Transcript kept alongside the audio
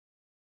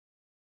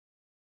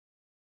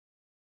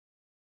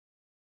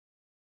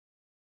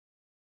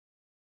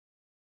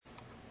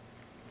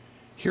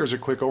Here's a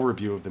quick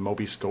overview of the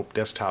Mobiscope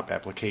Desktop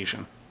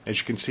application. As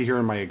you can see here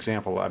in my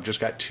example, I've just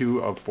got 2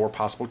 of 4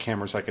 possible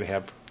cameras I could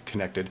have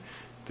connected.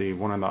 The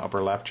one on the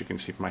upper left, you can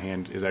see from my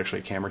hand, is actually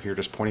a camera here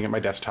just pointing at my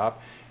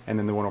desktop, and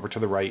then the one over to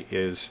the right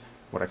is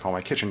what I call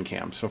my kitchen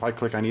cam. So if I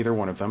click on either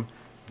one of them,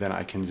 then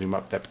I can zoom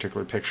up that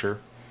particular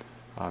picture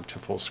to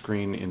full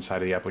screen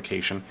inside of the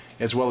application,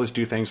 as well as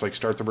do things like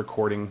start the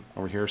recording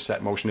over here,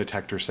 set motion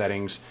detector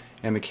settings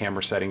and the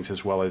camera settings,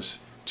 as well as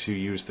to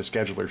use the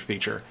scheduler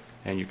feature.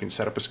 And you can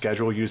set up a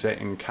schedule, use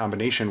that in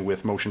combination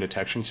with motion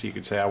detection. So you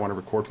could say I want to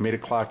record from 8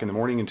 o'clock in the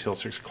morning until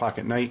 6 o'clock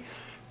at night,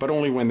 but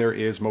only when there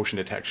is motion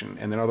detection.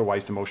 And then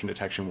otherwise the motion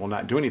detection will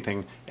not do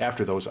anything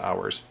after those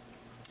hours.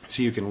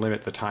 So you can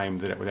limit the time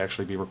that it would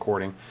actually be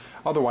recording.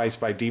 Otherwise,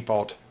 by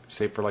default,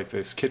 say for like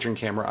this kitchen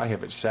camera, I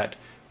have it set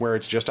where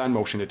it's just on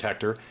motion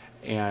detector,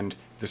 and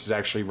this is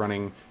actually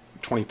running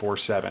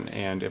 24/7.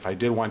 And if I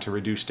did want to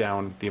reduce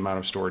down the amount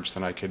of storage,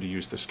 then I could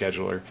use the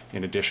scheduler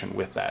in addition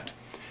with that.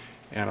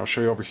 And I'll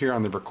show you over here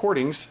on the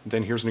recordings.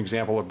 Then here's an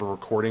example of a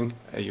recording.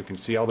 You can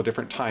see all the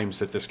different times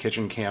that this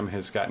kitchen cam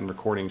has gotten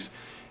recordings.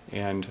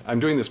 And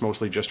I'm doing this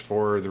mostly just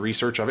for the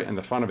research of it and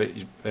the fun of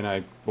it, and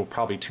I will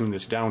probably tune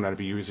this down. I'll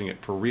be using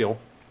it for real.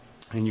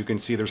 And you can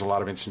see there's a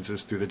lot of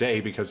instances through the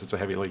day because it's a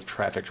heavily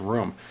trafficked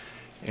room.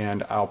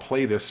 And I'll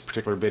play this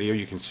particular video.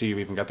 You can see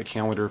we even got the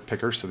calendar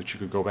picker so that you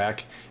could go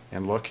back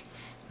and look.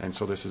 And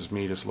so this is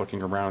me just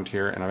looking around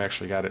here, and I've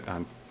actually got it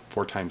on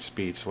 4 times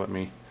speed. So let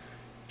me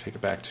take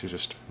it back to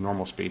just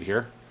normal speed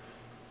here.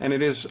 And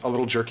it is a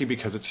little jerky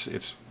because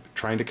it's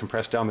trying to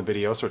compress down the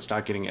video so it's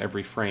not getting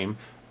every frame.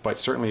 But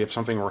certainly if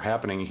something were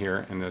happening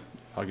here, and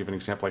I'll give an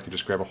example, I could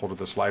just grab a hold of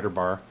the slider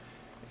bar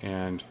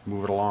and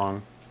move it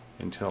along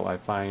until I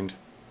find,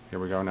 here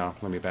we go now,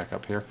 let me back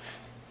up here,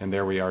 and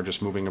there we are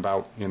just moving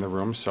about in the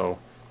room. So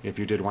if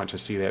you did want to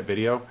see that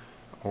video,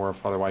 or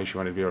if otherwise you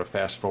want to be able to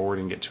fast forward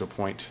and get to a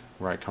point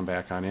where I come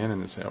back on in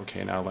and then say,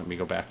 okay, now let me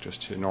go back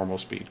just to normal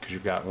speed, because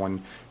you've got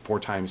 4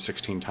 times,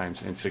 16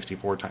 times, and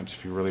 64 times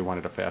if you really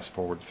wanted to fast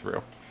forward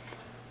through.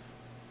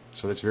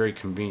 So that's very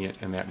convenient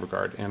in that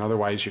regard. And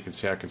otherwise you can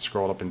see I can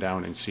scroll up and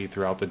down and see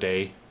throughout the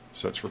day.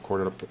 So it's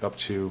recorded up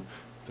to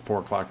the 4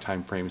 o'clock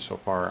time frame so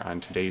far on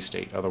today's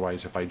date.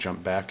 Otherwise, if I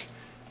jump back,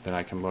 then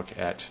I can look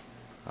at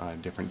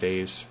different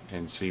days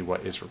and see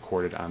what is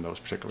recorded on those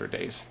particular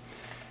days.